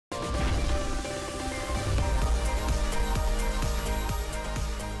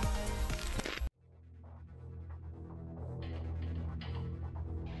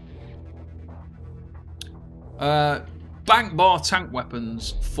Bank bar tank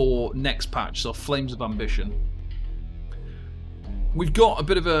weapons for next patch, so Flames of Ambition. We've got a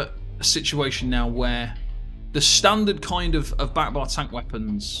bit of a situation now where the standard kind of back bar tank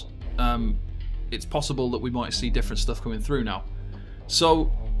weapons, it's possible that we might see different stuff coming through now.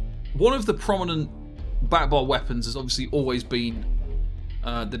 So one of the prominent back bar weapons has obviously always been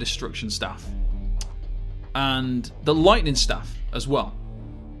the Destruction Staff and the Lightning Staff as well.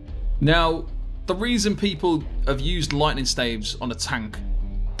 Now, the reason people have used lightning staves on a tank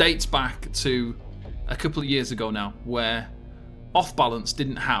dates back to a couple of years ago now, where Off Balance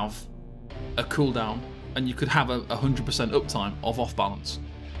didn't have a cooldown and you could have a 100% uptime of Off Balance.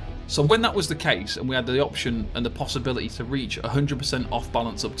 So when that was the case and we had the option and the possibility to reach 100% Off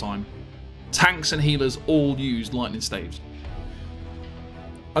Balance uptime, tanks and healers all used lightning staves.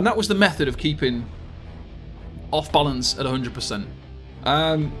 And that was the method of keeping Off Balance at 100%.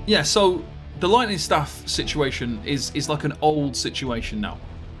 Yeah, so the lightning staff situation is like an old situation now,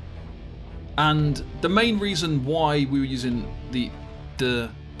 and the main reason why we were using the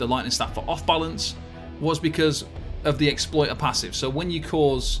lightning staff for off balance was because of the exploiter passive. So when you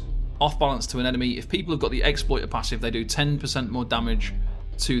cause off balance to an enemy, if people have got the exploiter passive, they do 10% more damage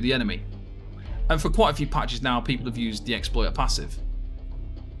to the enemy. And for quite a few patches now, people have used the exploiter passive.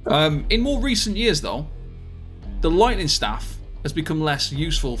 In more recent years though, the lightning staff has become less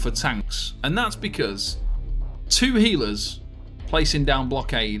useful for tanks, and that's because 2 healers placing down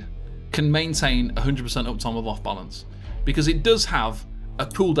blockade can maintain 100% uptime of off balance, because it does have a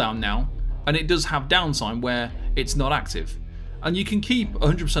cooldown now and it does have downtime where it's not active, and you can keep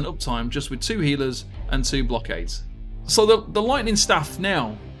 100% uptime just with 2 healers and 2 blockades. So the lightning staff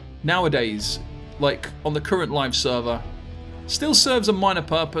nowadays, like on the current live server, still serves a minor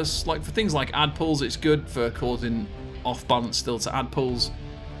purpose. Like for things like ad pulls, it's good for causing off balance still to add pulls.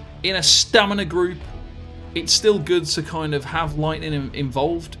 In a stamina group, it's still good to kind of have lightning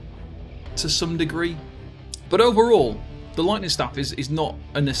involved to some degree, but overall the lightning staff is not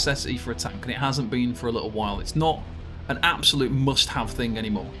a necessity for a tank, and it hasn't been for a little while. It's not an absolute must-have thing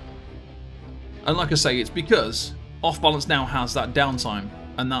anymore, and like I say, it's because off balance now has that downtime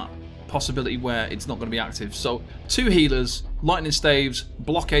and that possibility where it's not going to be active. So 2 healers, lightning staves,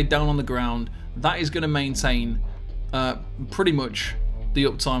 blockade down on the ground, that is going to maintain pretty much the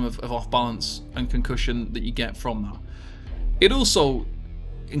uptime of off balance and concussion that you get from that. It also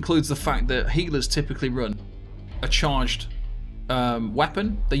includes the fact that healers typically run a charged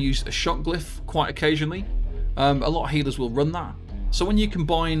weapon. They use a shock glyph quite occasionally. A lot of healers will run that. So when you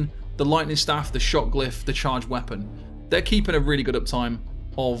combine the lightning staff, the shock glyph, the charged weapon, they're keeping a really good uptime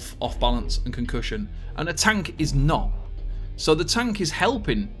of off balance and concussion, and a tank is not. So the tank is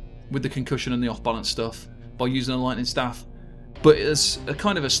helping with the concussion and the off balance stuff by using a lightning staff, but it's a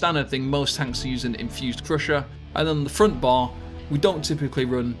kind of a standard thing. Most tanks are using infused crusher, and then the front bar we don't typically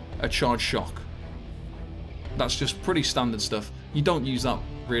run a charged shock. That's just pretty standard stuff. You don't use that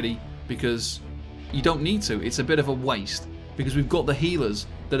really because you don't need to. It's a bit of a waste because we've got the healers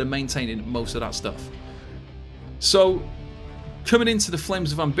that are maintaining most of that stuff. So coming into the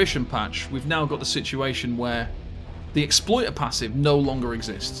Flames of Ambition patch, we've now got the situation where the exploiter passive no longer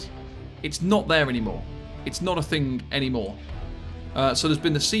exists. It's not there anymore. It's not a thing anymore. So there's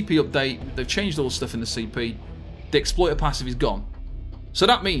been the CP update, they've changed all the stuff in the CP, the exploiter passive is gone. So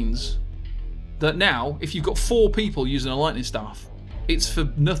that means that now, if you've got 4 people using a lightning staff, it's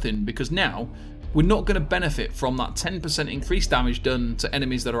for nothing, because now we're not going to benefit from that 10% increased damage done to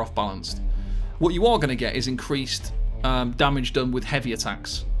enemies that are off balanced. What you are going to get is increased damage done with heavy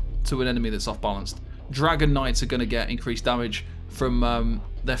attacks to an enemy that's off balanced. Dragon Knights are going to get increased damage from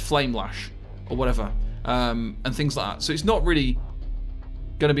their Flame Lash or whatever, and things like that. So it's not really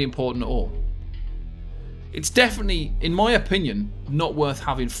going to be important at all. It's definitely, in my opinion, not worth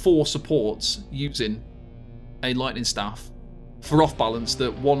having 4 supports using a lightning staff for off balance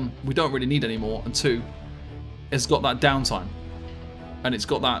that, 1, we don't really need anymore, and 2, it's got that downtime and it's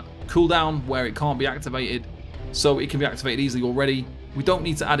got that cooldown where it can't be activated, so it can be activated easily already. We don't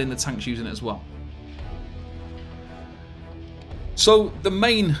need to add in the tanks using it as well. So the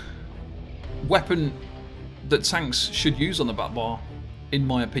main weapon that tanks should use on the back bar, in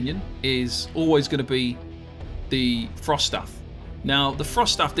my opinion, is always going to be the Frost Staff. Now, the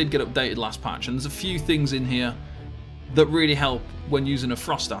Frost Staff did get updated last patch, and there's a few things in here that really help when using a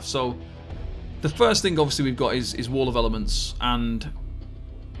Frost Staff. So the first thing obviously we've got is Wall of Elements, and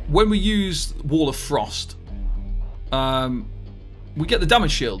when we use Wall of Frost, we get the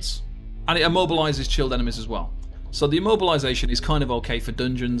damage shields, and it immobilizes chilled enemies as well. So the immobilization is kind of okay for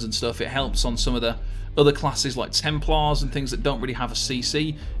dungeons and stuff. It helps on some of the other classes like Templars and things that don't really have a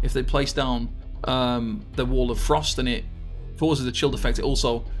CC. If they place down the Wall of Frost and it causes a chilled effect, it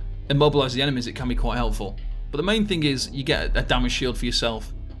also immobilizes the enemies. It can be quite helpful. But the main thing is you get a damage shield for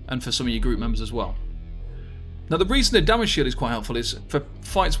yourself and for some of your group members as well. Now the reason the damage shield is quite helpful is for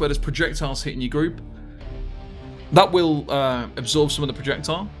fights where there's projectiles hitting your group. That will absorb some of the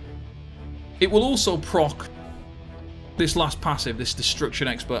projectile. It will also proc this last passive, this Destruction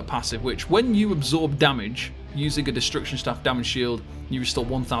Expert passive, which when you absorb damage using a Destruction Staff damage shield, you restore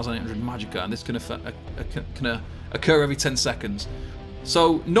 1,800 magicka, and this can occur every 10 seconds.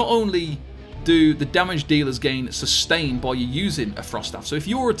 So not only do the damage dealers gain sustain by you using a Frost Staff, so if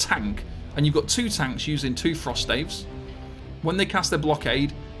you're a tank and you've got 2 tanks using 2 Frost Staves, when they cast their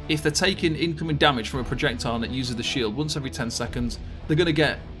blockade, if they're taking incoming damage from a projectile that uses the shield once every 10 seconds, they're going to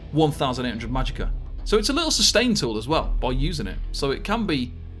get 1,800 magicka. So it's a little sustain tool as well by using it. So it can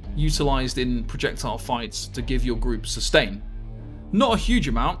be utilised in projectile fights to give your group sustain. Not a huge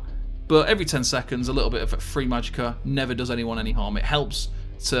amount, but every 10 seconds a little bit of free magicka never does anyone any harm. It helps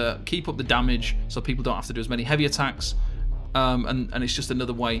to keep up the damage so people don't have to do as many heavy attacks, and it's just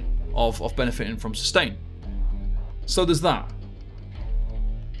another way of benefiting from sustain. So there's that.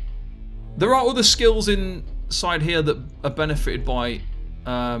 There are other skills inside here that are benefited by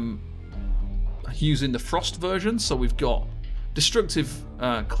using the Frost version. So we've got Destructive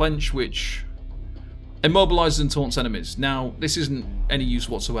Clench, which immobilizes and taunts enemies. Now this isn't any use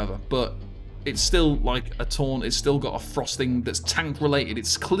whatsoever, but it's still like a taunt. It's still got a frosting that's tank related.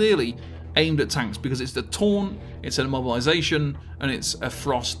 It's clearly aimed at tanks because it's the taunt, it's an immobilization, and it's a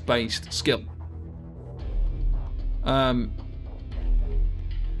frost based skill. And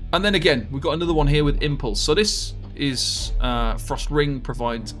then again, we've got another one here with Impulse. So this is Frost Ring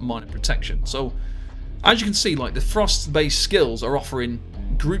provides minor protection. So as you can see, like the frost-based skills are offering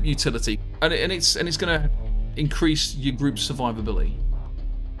group utility, and it's going to increase your group's survivability.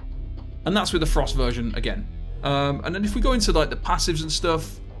 And that's with the Frost version again. And then if we go into like the passives and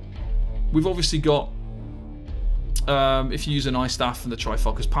stuff, we've obviously got if you use an Ice Staff and the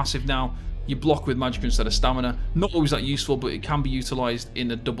Trifocus passive now, you block with magic instead of stamina. Not always that useful, but it can be utilised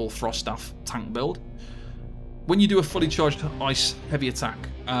in a double Frost Staff tank build. When you do a fully charged ice heavy attack,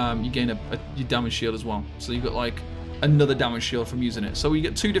 you gain your damage shield as well. So you've got like another damage shield from using it. So you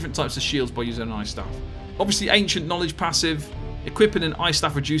get 2 different types of shields by using an Ice Staff. Obviously, Ancient Knowledge passive. Equipping an Ice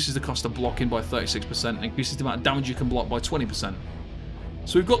Staff reduces the cost of blocking by 36% and increases the amount of damage you can block by 20%.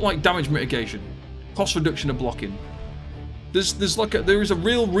 So we've got like damage mitigation, cost reduction of blocking. There is a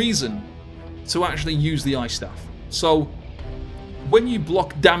real reason to actually use the Ice Staff. So when you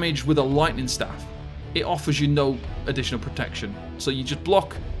block damage with a Lightning Staff, it offers you no additional protection. So you just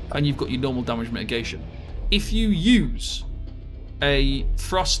block and you've got your normal damage mitigation. If you use a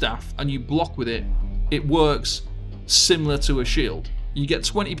Frost Staff and you block with it, it works similar to a shield. You get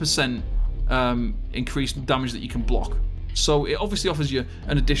 20% increased damage that you can block. So it obviously offers you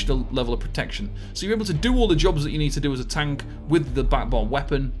an additional level of protection. So you're able to do all the jobs that you need to do as a tank with the backbone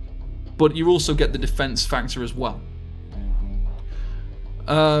weapon, but you also get the defense factor as well.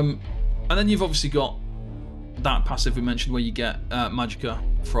 And then you've obviously got that passive we mentioned where you get magicka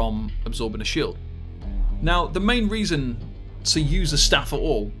from absorbing a shield. Now the main reason to use a staff at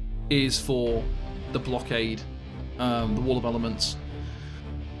all is for the blockade, the Wall of Elements,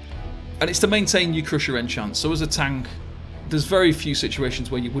 and it's to maintain your Crusher enchant. So as a tank, there's very few situations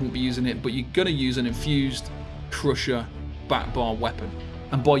where you wouldn't be using it, but you're going to use an infused Crusher backbar weapon,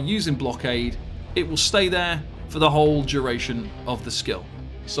 and by using blockade it will stay there for the whole duration of the skill.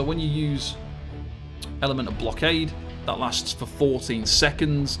 So when you use Element of Blockade, that lasts for 14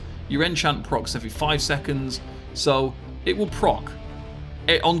 seconds. Your enchant procs every 5 seconds, so it will proc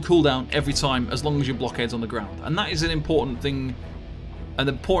on cooldown every time as long as your blockade's on the ground. And that is an important thing, an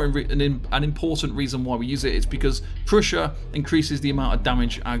important reason why we use it. It's because Crusher increases the amount of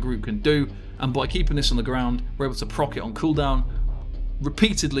damage our group can do, and by keeping this on the ground, we're able to proc it on cooldown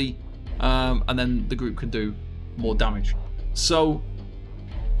repeatedly, and then the group can do more damage. So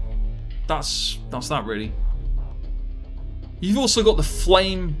that's that really. You've also got the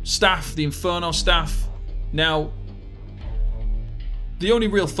Flame Staff, the Inferno Staff. Now, the only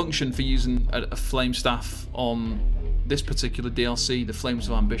real function for using a Flame Staff on this particular DLC, the Flames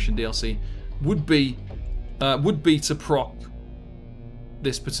of Ambition DLC, would be to proc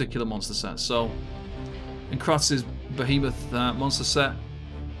this particular monster set. So in Kratos' Behemoth monster set,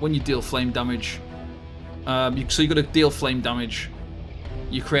 when you deal flame damage, so you've got to deal flame damage.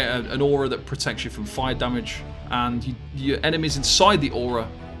 You create an aura that protects you from fire damage, and your enemies inside the aura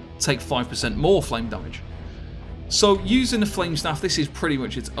take 5% more flame damage. So using the Flame Staff, this is pretty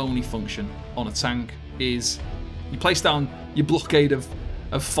much its only function on a tank, is you place down your blockade of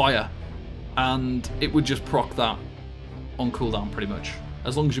fire, and it would just proc that on cooldown pretty much,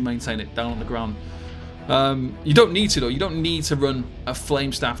 as long as you maintain it down on the ground. You don't need to though. You don't need to run a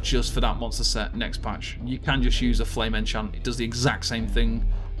flame staff just for that monster set next patch. You can just use a flame enchant. It does the exact same thing,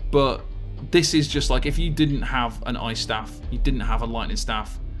 but this is just like if you didn't have an ice staff, you didn't have a lightning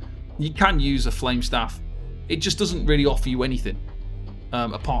staff, you can use a flame staff. It just doesn't really offer you anything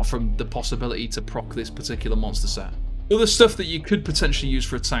apart from the possibility to proc this particular monster set. Other stuff that you could potentially use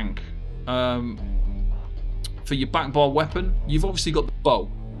for a tank, for your back bar weapon, you've obviously got the bow.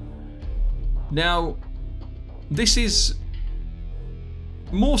 Now, this is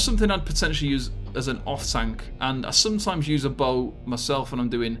more something I'd potentially use as an off tank, and I sometimes use a bow myself when I'm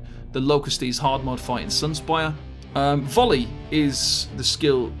doing the Locustes hard mode fight in Sunspire. Volley is the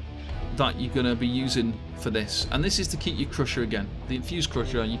skill that you're going to be using for this, and this is to keep your Crusher again. The Infused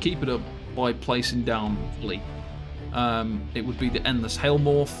Crusher, you keep it up by placing down Volley. It would be the Endless Hail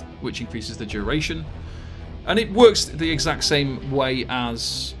Morph, which increases the duration, and it works the exact same way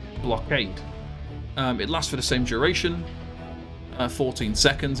as Blockade. It lasts for the same duration, 14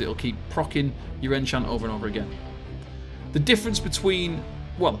 seconds. It'll keep proccing your enchant over and over again. The difference between,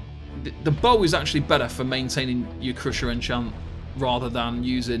 well, the bow is actually better for maintaining your Crusher enchant rather than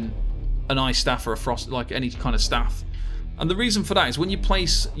using an ice staff or a frost, like any kind of staff. And the reason for that is when you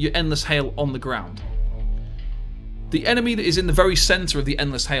place your Endless Hail on the ground, the enemy that is in the very center of the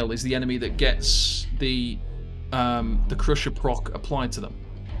Endless Hail is the enemy that gets the Crusher proc applied to them.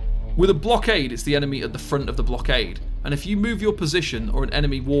 With a blockade, it's the enemy at the front of the blockade, and if you move your position or an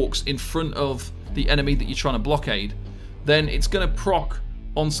enemy walks in front of the enemy that you're trying to blockade, then it's going to proc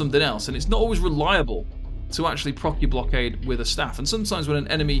on something else, and it's not always reliable to actually proc your blockade with a staff. And sometimes when an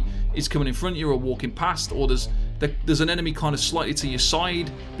enemy is coming in front of you or walking past, or there's an enemy kind of slightly to your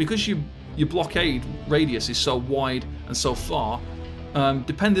side, because your blockade radius is so wide and so far,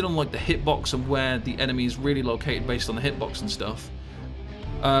 depending on like the hitbox and where the enemy is really located based on the hitbox and stuff,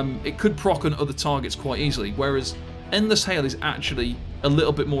 it could proc on other targets quite easily, whereas Endless Hail is actually a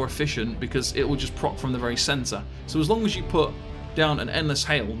little bit more efficient because it will just proc from the very center. So as long as you put down an Endless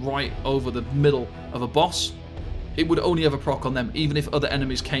Hail right over the middle of a boss, it would only ever proc on them, even if other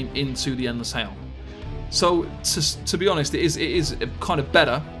enemies came into the Endless Hail. So to be honest, it is kind of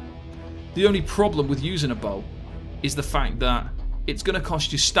better. The only problem with using a bow is the fact that it's going to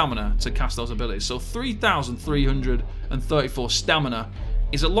cost you stamina to cast those abilities. So 3,334 stamina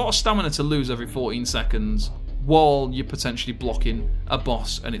is a lot of stamina to lose every 14 seconds while you're potentially blocking a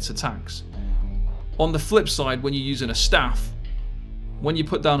boss and its attacks. On the flip side, when you're using a staff, when you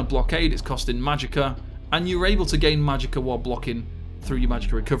put down a blockade, it's costing Magicka, and you're able to gain Magicka while blocking through your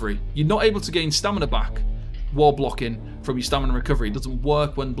Magicka recovery. You're not able to gain stamina back while blocking from your stamina recovery. It doesn't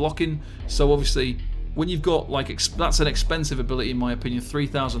work when blocking, so obviously when you've got, like, that's an expensive ability in my opinion,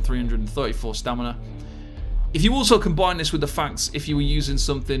 3,334 stamina. If you also combine this with the fact if you were using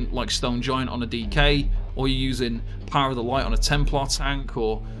something like Stone Giant on a DK, or you're using Power of the Light on a Templar tank,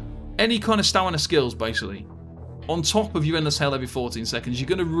 or any kind of stamina skills basically, on top of your Endless Hail every 14 seconds, you're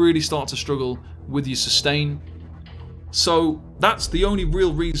going to really start to struggle with your sustain. So that's the only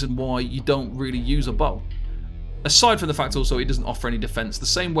real reason why you don't really use a bow. Aside from the fact also it doesn't offer any defense, the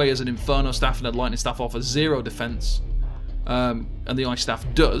same way as an Inferno Staff and a Lightning Staff offer 0 defense, and the Ice Staff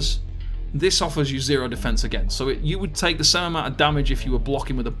does, this offers you 0 defense again. So you would take the same amount of damage if you were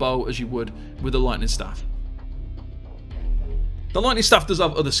blocking with a bow as you would with a Lightning Staff. The Lightning Staff does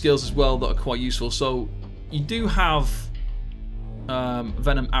have other skills as well that are quite useful. So you do have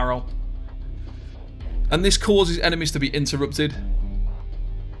Venom Arrow, and this causes enemies to be interrupted.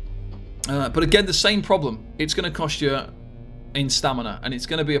 But again, the same problem. It's going to cost you in stamina, and it's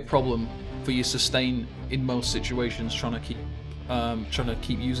going to be a problem for your sustain in most situations, trying to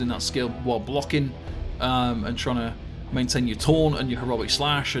keep using that skill while blocking, and trying to maintain your taunt and your heroic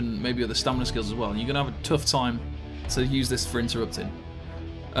slash and maybe other stamina skills as well. You're going to have a tough time to use this for interrupting.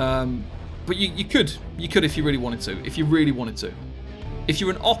 But you could if you really wanted to. If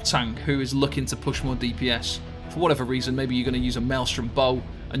you're an op tank who is looking to push more DPS for whatever reason, maybe you're going to use a Maelstrom bow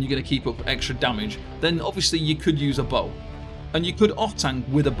and you're going to keep up extra damage, then obviously you could use a bow, and you could off tank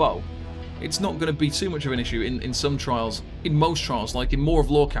with a bow. It's not going to be too much of an issue in some trials. In most trials, like in Maw of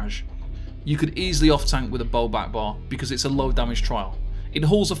Lorkhaj, you could easily off tank with a bow back bar because it's a low damage trial. In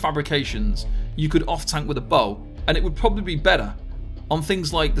Halls of Fabrications, you could off tank with a bow, and it would probably be better on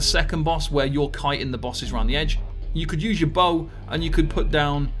things like the second boss where you're kiting the bosses around the edge. You could use your bow and you could put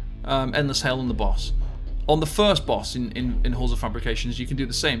down Endless Hail on the boss. On the first boss in Halls of Fabrications, you can do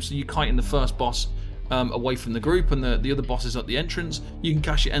the same. So you kite in the first boss away from the group, and the other bosses at the entrance, you can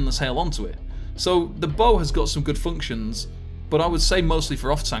cast your Endless Hail onto it. So the bow has got some good functions, but I would say mostly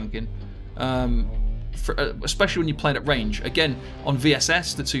for off tanking. especially when you're playing at range. Again, on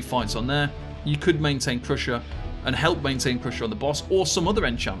VSS, the 2 fights on there, you could maintain Crusher and help maintain Crusher on the boss, or some other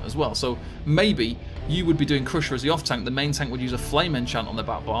enchant as well. So maybe you would be doing Crusher as the off tank, the main tank would use a Flame enchant on the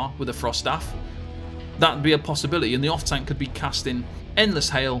back bar with a Frost Staff. That'd be a possibility, and the off tank could be casting Endless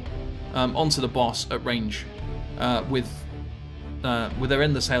Hail onto the boss at range with their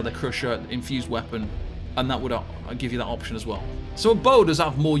Endless Hail, their Crusher, infused weapon, and that would give you that option as well. So a bow does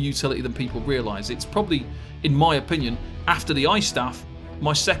have more utility than people realise. It's probably, in my opinion, after the Ice Staff,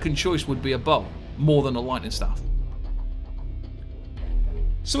 my second choice would be a bow, more than a Lightning Staff.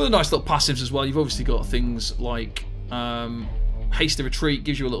 Some of the nice little passives as well, you've obviously got things like Hasty Retreat,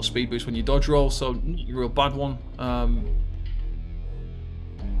 gives you a little speed boost when you dodge roll, so not a real bad one.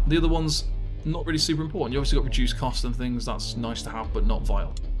 The other one's not really super important. You obviously got reduced cost and things, that's nice to have, but not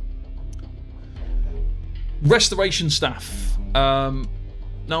vital. Restoration Staff. Now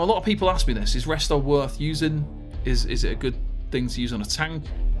a lot of people ask me this, is Resto worth using? Is it a good thing to use on a tank?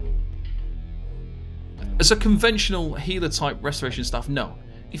 As a conventional healer type Restoration Staff, no.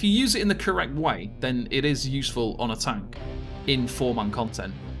 If you use it in the correct way, then it is useful on a tank in 4-man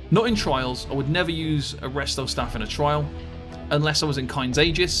content. Not in trials. I would never use a Resto Staff in a trial unless I was in Kind's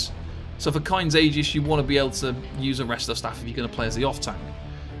Aegis. So for Kind's Aegis, you want to be able to use a Resto Staff if you're going to play as the off tank.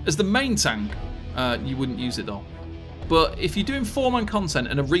 As the main tank, you wouldn't use it though. But if you're doing 4-man content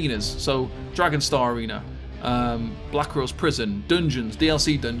and arenas, so Dragonstar Arena, Black Rose Prison, dungeons,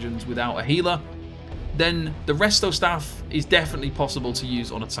 DLC dungeons without a healer, then the Resto Staff is definitely possible to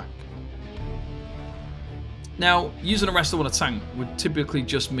use on a tank. Now, using a Resto on a tank would typically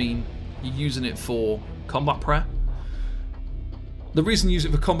just mean you're using it for combat prayer. The reason you use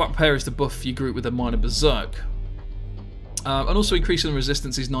it for combat prayer is to buff your group with a minor berserk. And also increasing the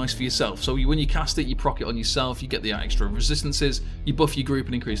resistance is nice for yourself. So when you cast it, you proc it on yourself, you get the extra resistances, you buff your group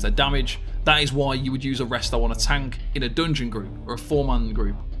and increase their damage. That is why you would use a Resto on a tank in a dungeon group or a 4-man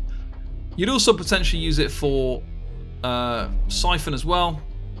group. You'd also potentially use it for Siphon as well.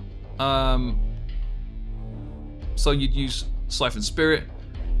 So you'd use Siphon Spirit,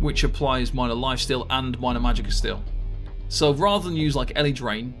 which applies minor lifesteal and minor magicka steal. So rather than use like Ellie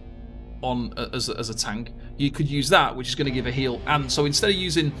Drain on as a tank, you could use that, which is going to give a heal. And so instead of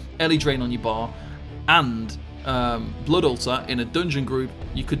using Ellie Drain on your bar and Blood Altar in a dungeon group,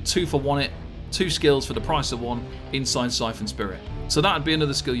 you could 2-for-1 it, 2 skills for the price of 1 inside Siphon Spirit. So that would be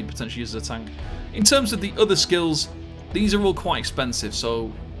another skill you'd potentially use as a tank. In terms of the other skills, these are all quite expensive.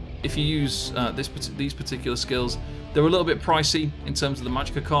 So if you use these particular skills, they're a little bit pricey in terms of the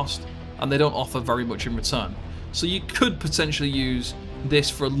magicka cost, and they don't offer very much in return. So you could potentially use this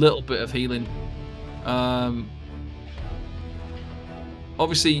for a little bit of healing.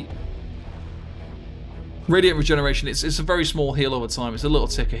 Obviously, Radiant Regeneration, it's a very small heal over time. It's a little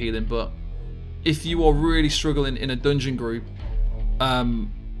tick of healing, but if you are really struggling in a dungeon group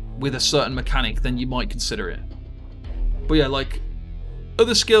with a certain mechanic, then you might consider it. But yeah, like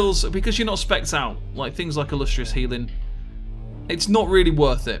other skills, because you're not specced out, like things like Illustrious Healing, it's not really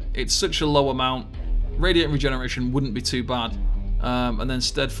worth it. It's such a low amount. Radiant Regeneration wouldn't be too bad. And then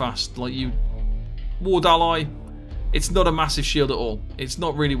Steadfast, like you... Ward Ally, it's not a massive shield at all. It's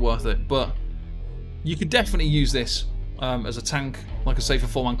not really worth it, but you could definitely use this as a tank. Like I say, for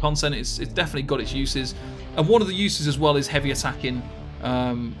 4-man content, it's definitely got its uses. And one of the uses as well is heavy attacking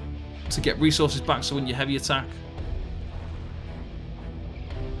to get resources back. So when you heavy attack,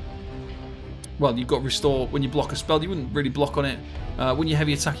 well, you've got restore. When you block a spell, you wouldn't really block on it. When you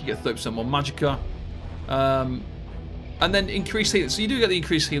heavy attack, you get 30% more magicka. And then increased healing. So you do get the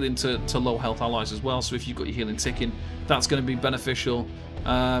increased healing to low health allies as well. So if you've got your healing ticking, that's going to be beneficial.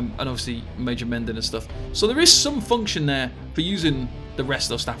 And obviously major mending and stuff. So there is some function there for using the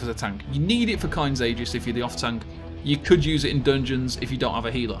Resto Staff as a tank. You need it for Kind's Aegis if you're the off tank. You could use it in dungeons if you don't have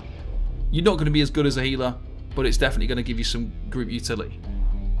a healer. You're not going to be as good as a healer, but it's definitely going to give you some group utility.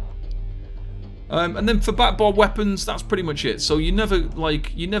 And then for back bar weapons, that's pretty much it. So you're never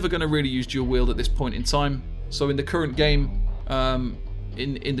going to really use dual wield at this point in time. So in the current game,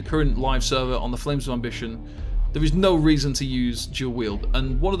 in the current live server on the Flames of Ambition, there is no reason to use dual wield.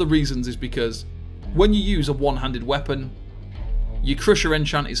 And one of the reasons is because when you use a one-handed weapon, your Crusher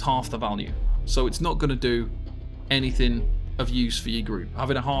enchant is half the value. So it's not going to do anything of use for your group.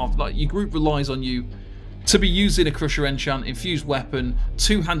 Having a half, like your group relies on you to be using a Crusher enchant, infused weapon,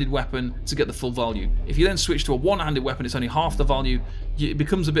 two-handed weapon to get the full value. If you then switch to a one-handed weapon, it's only half the value. It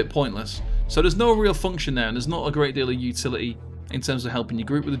becomes a bit pointless. So there's no real function there, and there's not a great deal of utility in terms of helping your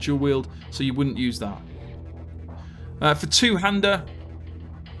group with a dual wield, so you wouldn't use that. For two-hander,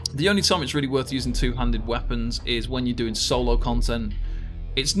 the only time it's really worth using two-handed weapons is when you're doing solo content.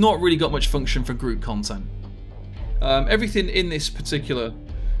 it's not really got much function for group content. Everything in this particular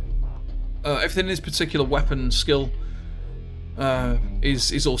weapon skill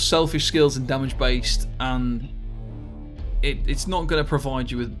is all selfish skills and damage based, and it's not going to provide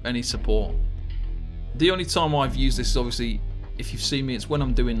you with any support. The only time I've used this is obviously, if you've seen me, it's when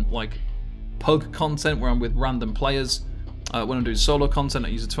I'm doing like pug content where I'm with random players. When I'm doing solo content, I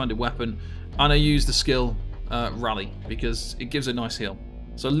use a two-handed weapon, and I use the skill Rally because it gives a nice heal.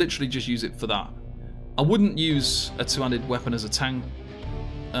 So I literally just use it for that. I wouldn't use a two-handed weapon as a tank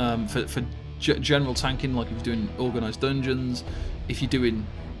for general tanking, like if you're doing organised dungeons, if you're doing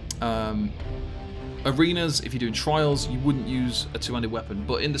arenas, if you're doing trials, you wouldn't use a two-handed weapon.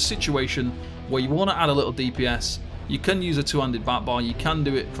 But in the situation where you want to add a little DPS, you can use a two-handed bat bar, you can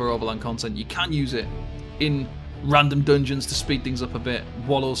do it for overland content, you can use it in random dungeons to speed things up a bit,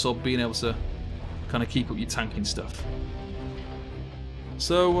 while also being able to kind of keep up your tanking stuff.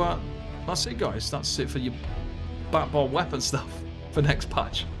 So that's it guys, that's it for your bat bar weapon stuff for next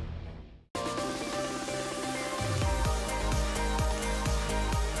patch.